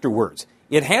 days afterwards.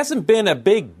 It hasn't been a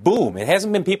big boom. It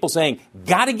hasn't been people saying,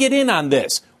 got to get in on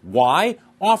this. Why?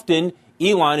 Often,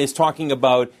 Elon is talking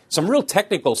about some real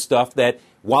technical stuff that,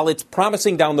 while it's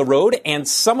promising down the road, and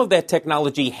some of that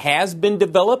technology has been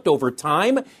developed over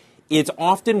time, it's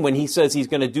often when he says he's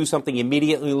going to do something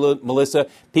immediately, Melissa,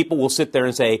 people will sit there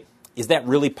and say, is that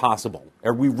really possible?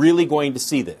 Are we really going to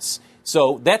see this?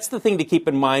 So that's the thing to keep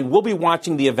in mind. We'll be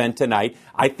watching the event tonight.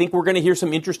 I think we're going to hear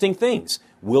some interesting things.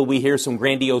 Will we hear some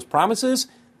grandiose promises?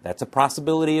 That's a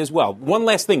possibility as well. One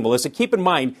last thing, Melissa. Keep in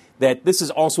mind that this is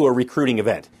also a recruiting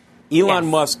event. Elon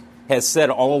Musk has said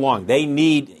all along they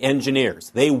need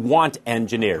engineers. They want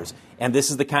engineers. And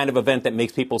this is the kind of event that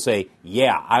makes people say,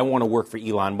 yeah, I want to work for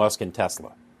Elon Musk and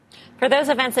Tesla. For those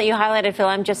events that you highlighted, Phil,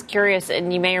 I'm just curious,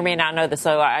 and you may or may not know this,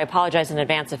 so I apologize in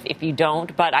advance if you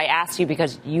don't, but I asked you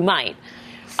because you might.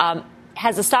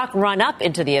 Has the stock run up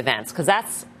into the events? Because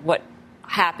that's what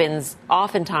happens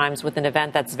oftentimes with an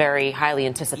event that's very highly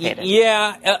anticipated.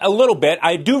 Yeah, a little bit.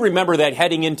 I do remember that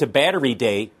heading into Battery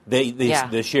Day,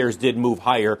 the shares did move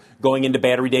higher going into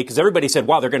Battery Day because everybody said,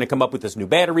 wow, they're going to come up with this new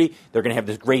battery. They're going to have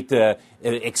this great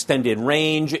extended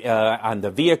range on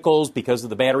the vehicles because of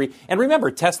the battery. And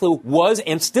remember, Tesla was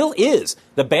and still is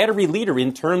the battery leader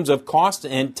in terms of cost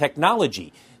and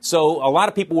technology. So a lot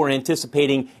of people were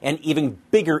anticipating an even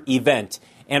bigger event.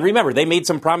 And remember, they made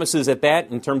some promises at that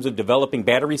in terms of developing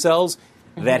battery cells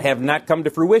that have not come to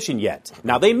fruition yet.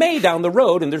 Now, they may down the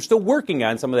road, and they're still working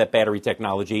on some of that battery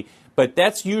technology, but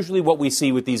that's usually what we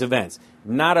see with these events.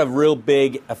 Not a real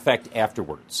big effect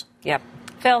afterwards. Yep.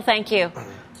 Phil, thank you.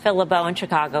 Phil LeBeau in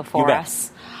Chicago for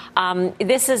us.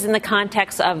 This is in the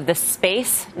context of the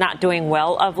space not doing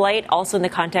well of late, also in the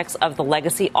context of the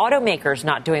legacy automakers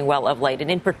not doing well of late.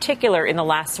 And in particular, in the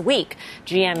last week,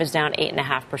 GM is down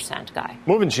 8.5%, Guy.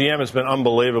 Moving GM has been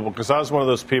unbelievable because I was one of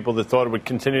those people that thought it would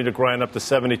continue to grind up to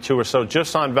 72 or so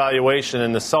just on valuation.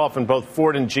 And the sell-off in both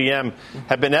Ford and GM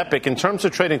have been epic. In terms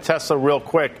of trading Tesla real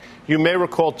quick, you may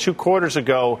recall 2 quarters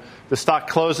ago, the stock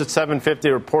closed at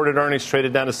 $7.50, reported earnings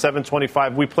traded down to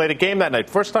 $7.25. We played a game that night.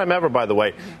 First time ever, by the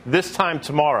way. This time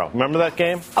tomorrow. Remember that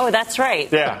game? Oh, that's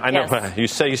right. Yeah, I know. Yes. You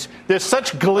say there's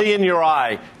such glee in your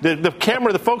eye. The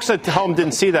camera, the folks at home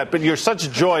didn't see that, but you're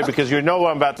such joy because you know what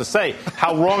I'm about to say.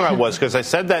 How wrong I was because I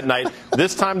said that night.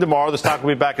 This time tomorrow, the stock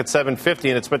will be back at $7.50,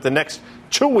 and it's spent the next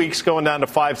 2 weeks going down to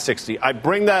 $5.60. I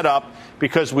bring that up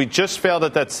because we just failed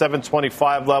at that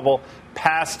 $7.25 level.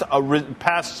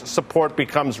 Past support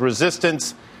becomes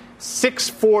resistance.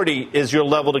 640 is your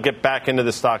level to get back into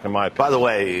the stock, in my opinion. By the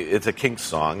way, it's a Kinks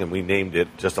song, and we named it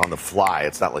just on the fly.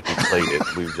 It's not like we played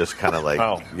it. We've just kind of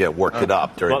worked it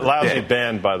up during the day. Lousy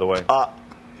band, by the way. Oh,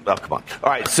 come on.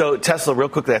 All right, so Tesla, real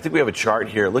quickly, I think we have a chart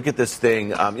here. Look at this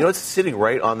thing. It's sitting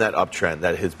right on that uptrend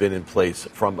that has been in place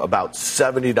from about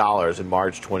 $70 in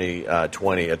March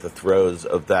 2020 at the throes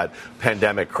of that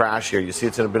pandemic crash here. You see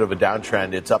it's in a bit of a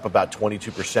downtrend. It's up about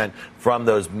 22% from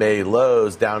those May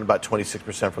lows, down about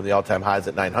 26% from the all-time highs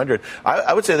at 900.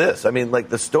 I would say this. I mean, like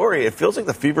the story, it feels like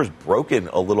the fever's broken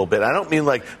a little bit. I don't mean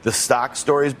like the stock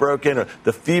story is broken or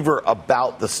the fever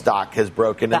about the stock has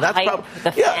broken. And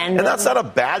that's not a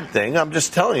bad thing. I'm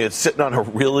just telling you, it's sitting on a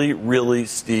really, really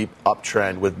steep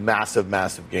uptrend with massive,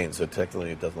 massive gains. So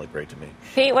technically, it doesn't look great to me.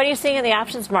 Pete, what are you seeing in the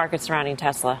options market surrounding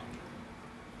Tesla?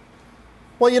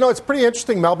 Well, it's pretty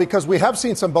interesting, Mel, because we have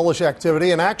seen some bullish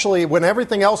activity. And actually, when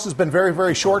everything else has been very,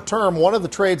 very short term, one of the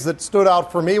trades that stood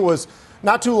out for me was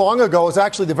not too long ago. It was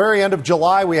actually the very end of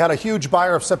July. We had a huge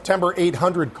buyer of September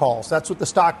 800 calls. That's what the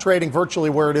stock trading virtually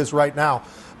where it is right now.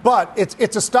 But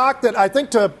it's a stock that I think,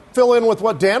 to fill in with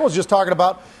what Dan was just talking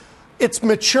about, it's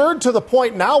matured to the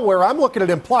point now where I'm looking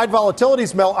at implied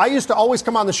volatilities, Mel. I used to always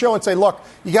come on the show and say, look,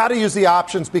 you got to use the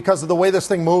options because of the way this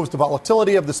thing moves, the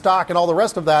volatility of the stock and all the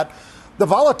rest of that. The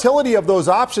volatility of those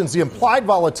options, the implied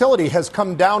volatility, has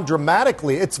come down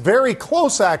dramatically. It's very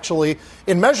close, actually,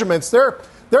 in measurements. They're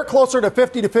closer to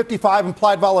 50 to 55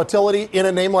 implied volatility in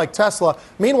a name like Tesla.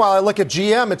 Meanwhile, I look at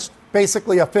GM, it's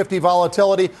basically a 50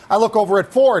 volatility. I look over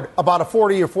at Ford, about a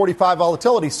 40 or 45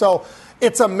 volatility. So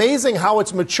it's amazing how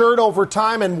it's matured over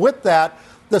time. And with that,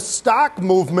 the stock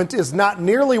movement is not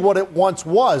nearly what it once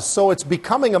was. So it's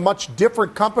becoming a much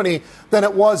different company than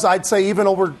it was, I'd say, even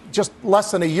over just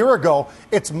less than a year ago.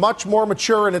 It's much more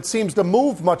mature, and it seems to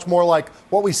move much more like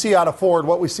what we see out of Ford,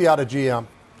 what we see out of GM.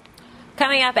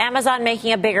 Coming up, Amazon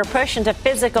making a bigger push into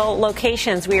physical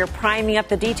locations. We are priming up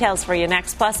the details for you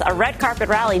next. Plus, a red carpet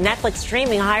rally, Netflix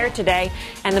streaming higher today.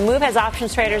 And the move has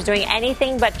options traders doing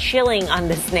anything but chilling on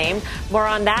this name. More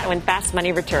on that when Fast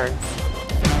Money returns.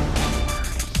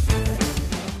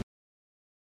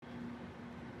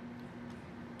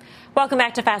 Welcome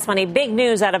back to Fast Money. Big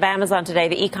news out of Amazon today.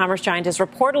 The e-commerce giant is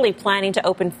reportedly planning to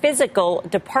open physical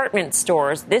department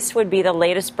stores. This would be the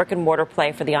latest brick-and-mortar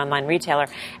play for the online retailer.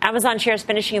 Amazon shares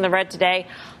finishing in the red today.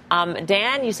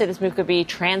 Dan, you say this move could be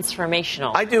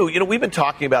transformational. I do. We've been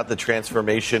talking about the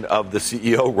transformation of the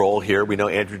CEO role here. We know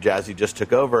Andrew Jassy just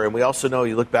took over, and we also know,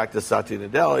 you look back to Satya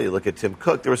Nadella, you look at Tim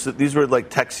Cook, these were like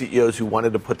tech CEOs who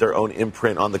wanted to put their own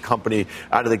imprint on the company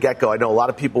out of the get-go. I know a lot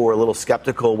of people were a little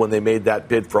skeptical when they made that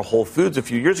bid for Whole Foods a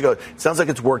few years ago. It sounds like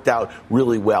it's worked out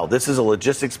really well. This is a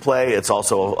logistics play. It's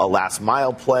also a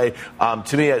last-mile play.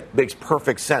 To me, it makes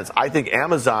perfect sense. I think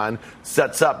Amazon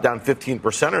sets up down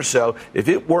 15% or so. If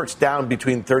it works down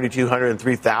between 3,200 and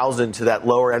 3,000 to that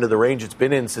lower end of the range it's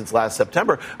been in since last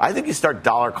September, I think you start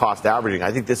dollar cost averaging.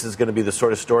 I think this is going to be the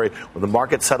sort of story when the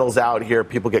market settles out here,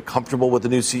 people get comfortable with the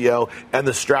new CEO and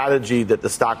the strategy that the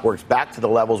stock works back to the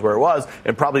levels where it was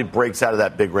and probably breaks out of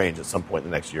that big range at some point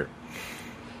in the next year.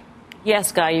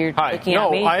 Yes, Guy, you're looking at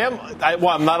me. No, I am.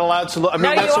 I'm not allowed to look. I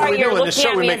mean, that's what we do in the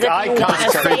show. We make eye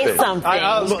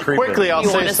contact. Quickly, I'll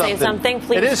say something. Something?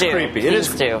 Please it is do. creepy. Please it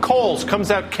is. Do. Kohl's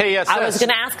comes out KSS. I was going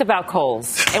to ask about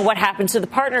Kohl's and what happened to the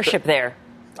partnership there.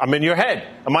 I'm in your head.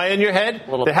 Am I in your head?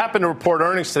 They happened to report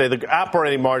earnings today. The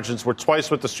operating margins were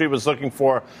twice what the street was looking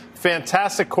for.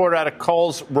 Fantastic quarter out of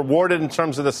Kohl's, rewarded in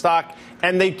terms of the stock.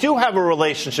 And they do have a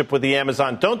relationship with the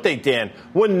Amazon, don't they, Dan?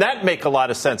 Wouldn't that make a lot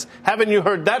of sense? Haven't you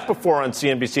heard that before on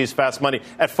CNBC's Fast Money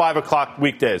at 5 o'clock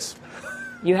weekdays?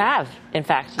 You have, in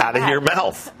fact. Out of your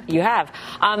mouth. You have.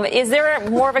 Is there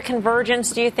more of a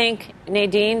convergence, do you think,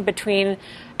 Nadine, between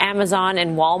Amazon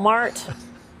and Walmart?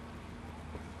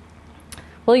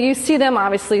 Well, you see them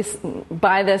obviously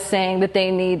by this saying that they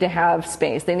need to have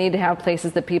space. They need to have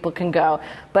places that people can go.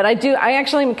 But I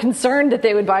actually am concerned that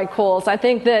they would buy Kohl's. I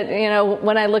think that,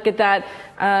 when I look at that,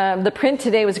 the print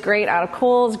today was great out of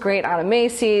Kohl's, great out of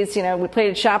Macy's. We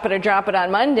played Shop It or Drop It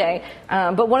on Monday.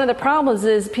 But one of the problems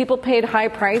is people paid high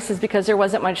prices because there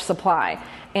wasn't much supply.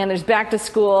 And there's back to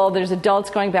school, there's adults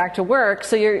going back to work.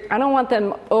 So I don't want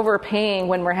them overpaying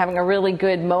when we're having a really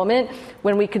good moment,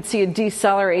 when we could see a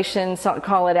deceleration,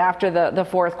 call it after the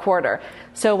fourth quarter.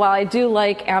 So while I do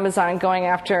like Amazon going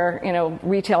after,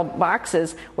 retail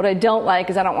boxes, what I don't like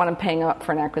is I don't want them paying up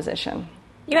for an acquisition.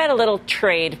 You had a little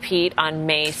trade, Pete, on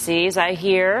Macy's, I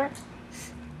hear.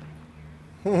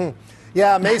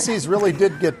 Yeah, Macy's really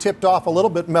did get tipped off a little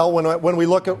bit, Mel, when we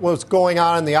look at what's going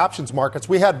on in the options markets.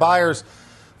 We had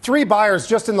 3 buyers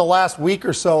just in the last week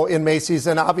or so in Macy's,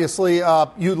 and obviously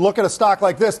you look at a stock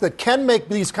like this that can make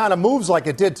these kind of moves like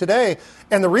it did today,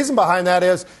 and the reason behind that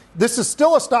is this is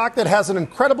still a stock that has an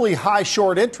incredibly high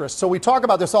short interest. So we talk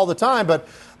about this all the time, but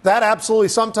that absolutely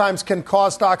sometimes can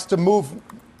cause stocks to move,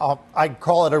 I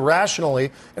call it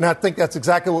irrationally, and I think that's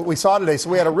exactly what we saw today.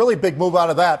 So we had a really big move out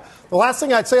of that. The last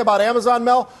thing I'd say about Amazon,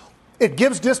 Mel, it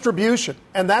gives distribution,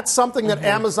 and that's something that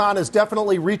Amazon is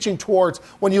definitely reaching towards.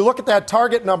 When you look at that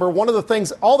target number, one of the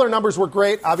things, all their numbers were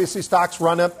great. Obviously, stocks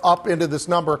run up into this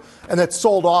number, and it's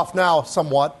sold off now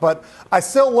somewhat. But I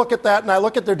still look at that, and I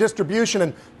look at their distribution,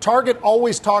 and Target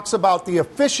always talks about the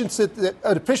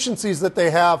efficiencies that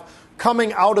they have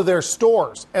coming out of their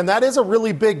stores. And that is a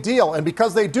really big deal. And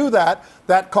because they do that,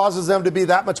 that causes them to be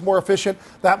that much more efficient,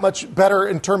 that much better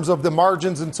in terms of the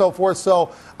margins and so forth.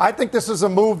 So I think this is a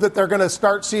move that they're going to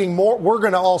start seeing more. We're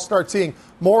going to all start seeing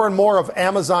more and more of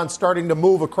Amazon starting to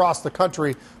move across the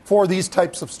country for these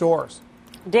types of stores.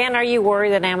 Dan, are you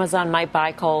worried that Amazon might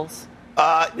buy Kohl's?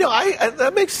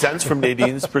 That makes sense from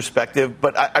Nadine's perspective,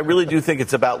 but I really do think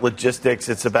it's about logistics.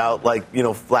 It's about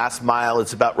last mile.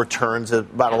 It's about returns,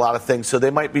 about a lot of things. So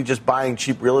they might be just buying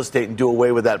cheap real estate and do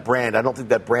away with that brand. I don't think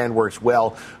that brand works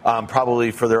well, probably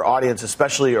for their audience,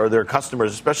 especially, or their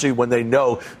customers, especially when they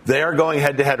know they are going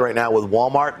head to head right now with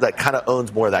Walmart that kind of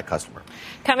owns more of that customer.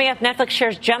 Coming up, Netflix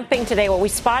shares jumping today. What we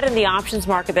spotted in the options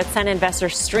market that sent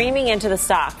investors streaming into the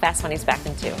stock. Fast Money's back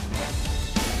in 2.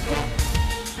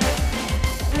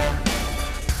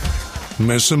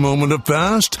 Miss a moment of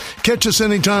Fast? Catch us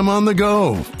anytime on the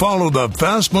go. Follow the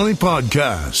Fast Money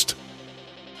Podcast.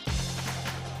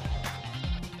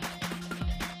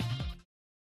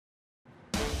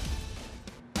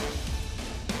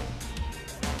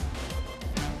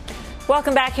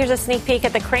 Welcome back. Here's a sneak peek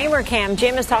at the Cramer Cam.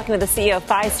 Jim is talking to the CEO of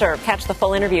Fiserv. Catch the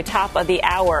full interview top of the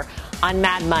hour on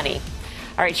Mad Money.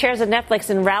 All right, shares of Netflix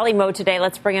in rally mode today.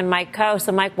 Let's bring in Mike Coe.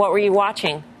 So, Mike, what were you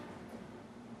watching?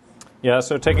 Yeah,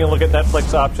 so taking a look at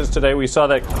Netflix options today, we saw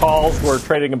that calls were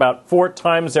trading about 4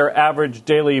 times their average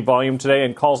daily volume today,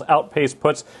 and calls outpaced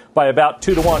puts by about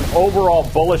 2-to-1. Overall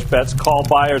bullish bets, call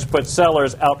buyers, put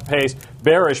sellers outpaced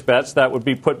bearish bets. That would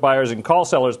be put buyers and call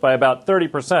sellers by about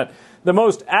 30%. The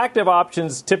most active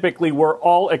options typically were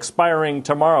all expiring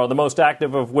tomorrow, the most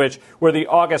active of which were the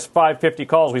August 550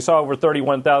 calls. We saw over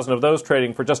 31,000 of those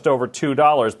trading for just over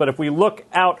 $2. But if we look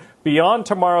out beyond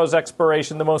tomorrow's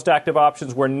expiration, the most active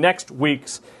options were next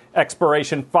week's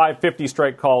expiration 550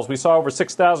 strike calls. We saw over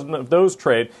 6,000 of those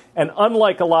trade. And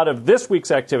unlike a lot of this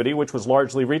week's activity, which was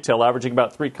largely retail, averaging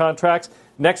about 3 contracts,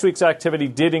 next week's activity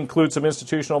did include some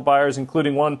institutional buyers,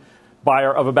 including one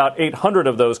buyer of about 800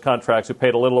 of those contracts who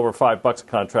paid a little over $5 a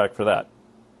contract for that.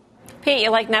 Pete, you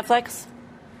like Netflix?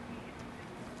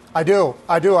 I do.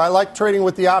 I like trading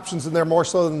with the options in there more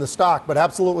so than the stock, but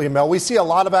absolutely, Mel. We see a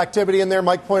lot of activity in there.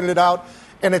 Mike pointed it out,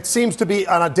 and it seems to be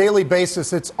on a daily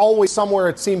basis. It's always somewhere,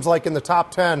 it seems like, in the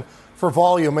top 10 for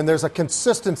volume, and there's a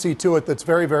consistency to it that's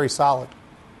very, very solid.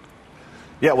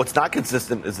 Yeah, what's not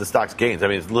consistent is the stock's gains. I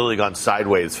mean, it's literally gone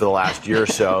sideways for the last year or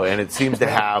so, and it seems to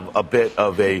have a bit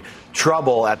of a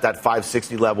trouble at that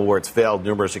 560 level where it's failed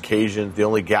numerous occasions. The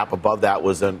only gap above that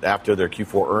was after their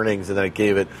Q4 earnings, and then it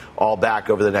gave it all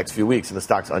back over the next few weeks, and the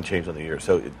stock's unchanged on the year.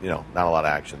 So, not a lot of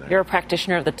action there. You're a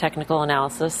practitioner of the technical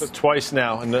analysis. Twice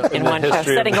now in one show,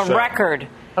 setting a record.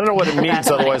 I don't know what it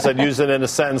means, otherwise I'd use it in a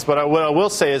sentence. But what I will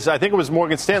say is I think it was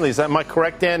Morgan Stanley. Is that am I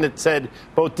correct, Dan? It said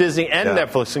both Disney and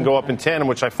Netflix can go up in tandem,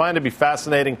 which I find to be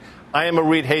fascinating. I am a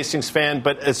Reed Hastings fan,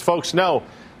 but as folks know,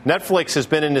 Netflix has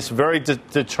been in this very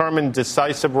determined,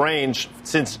 decisive range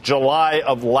since July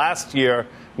of last year.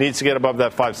 Needs to get above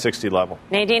that 560 level.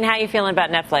 Nadine, how are you feeling about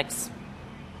Netflix?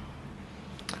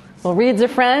 Well, Reed's a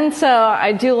friend, so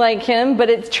I do like him, but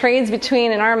it trades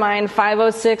between, in our mind,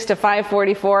 506 to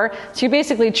 544. So you're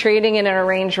basically trading it in a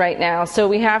range right now. So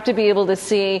we have to be able to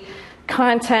see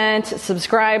content,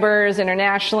 subscribers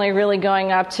internationally really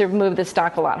going up to move the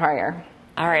stock a lot higher.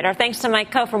 All right. Our thanks to Mike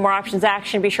Coe for more options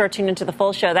action. Be sure to tune into the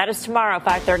full show. That is tomorrow,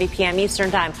 5:30 p.m. Eastern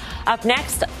Time. Up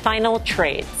next, final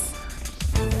trades.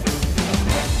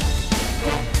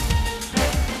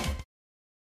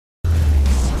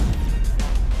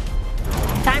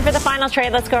 Time for the final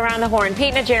trade. Let's go around the horn.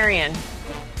 Pete Najarian.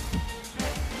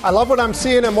 I love what I'm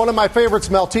seeing in one of my favorites,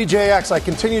 Mel, TJX. I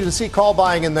continue to see call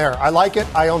buying in there. I like it.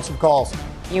 I own some calls.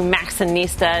 You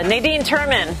Maxinista. Nadine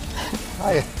Turman.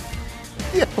 Hi.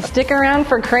 Yeah. Well, stick around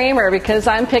for Kramer because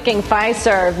I'm picking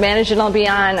Fiserv, Managed and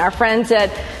Beyond. Our friends at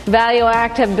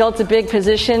ValueAct have built a big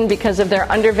position because of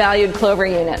their undervalued Clover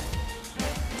unit.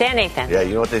 Dan Nathan. Yeah,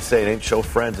 you know what they say, it ain't show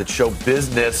friends, it's show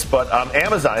business. But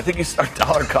Amazon, I think you start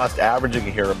dollar cost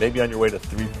averaging here, maybe on your way to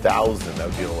 3,000. That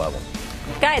would be the level.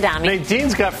 Guy Adami.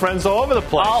 Nadine's got friends all over the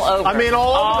place. All over. I mean,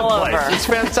 all over the place. It's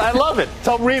fantastic. I love it.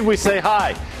 Tell Reed we say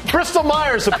hi. Bristol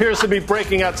Myers appears to be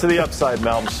breaking out to the upside,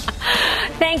 Melms.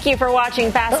 Thank you for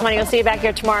watching Fast Money. We'll see you back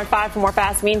here tomorrow at 5 for more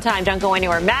Fast. Meantime, don't go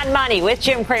anywhere. Mad Money with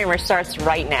Jim Cramer starts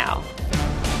right now.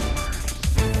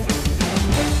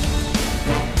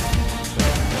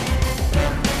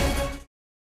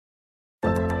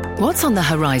 What's on the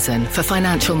horizon for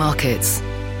financial markets?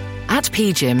 At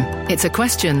PGIM, it's a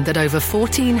question that over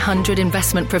 1,400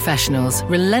 investment professionals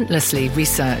relentlessly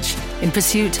research in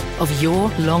pursuit of your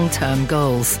long-term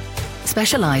goals.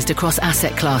 Specialized across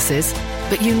asset classes,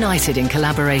 but united in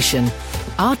collaboration,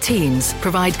 our teams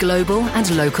provide global and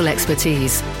local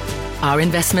expertise. Our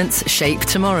investments shape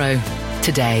tomorrow,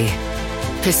 today.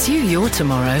 Pursue your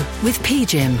tomorrow with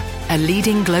PGIM, a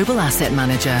leading global asset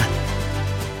manager.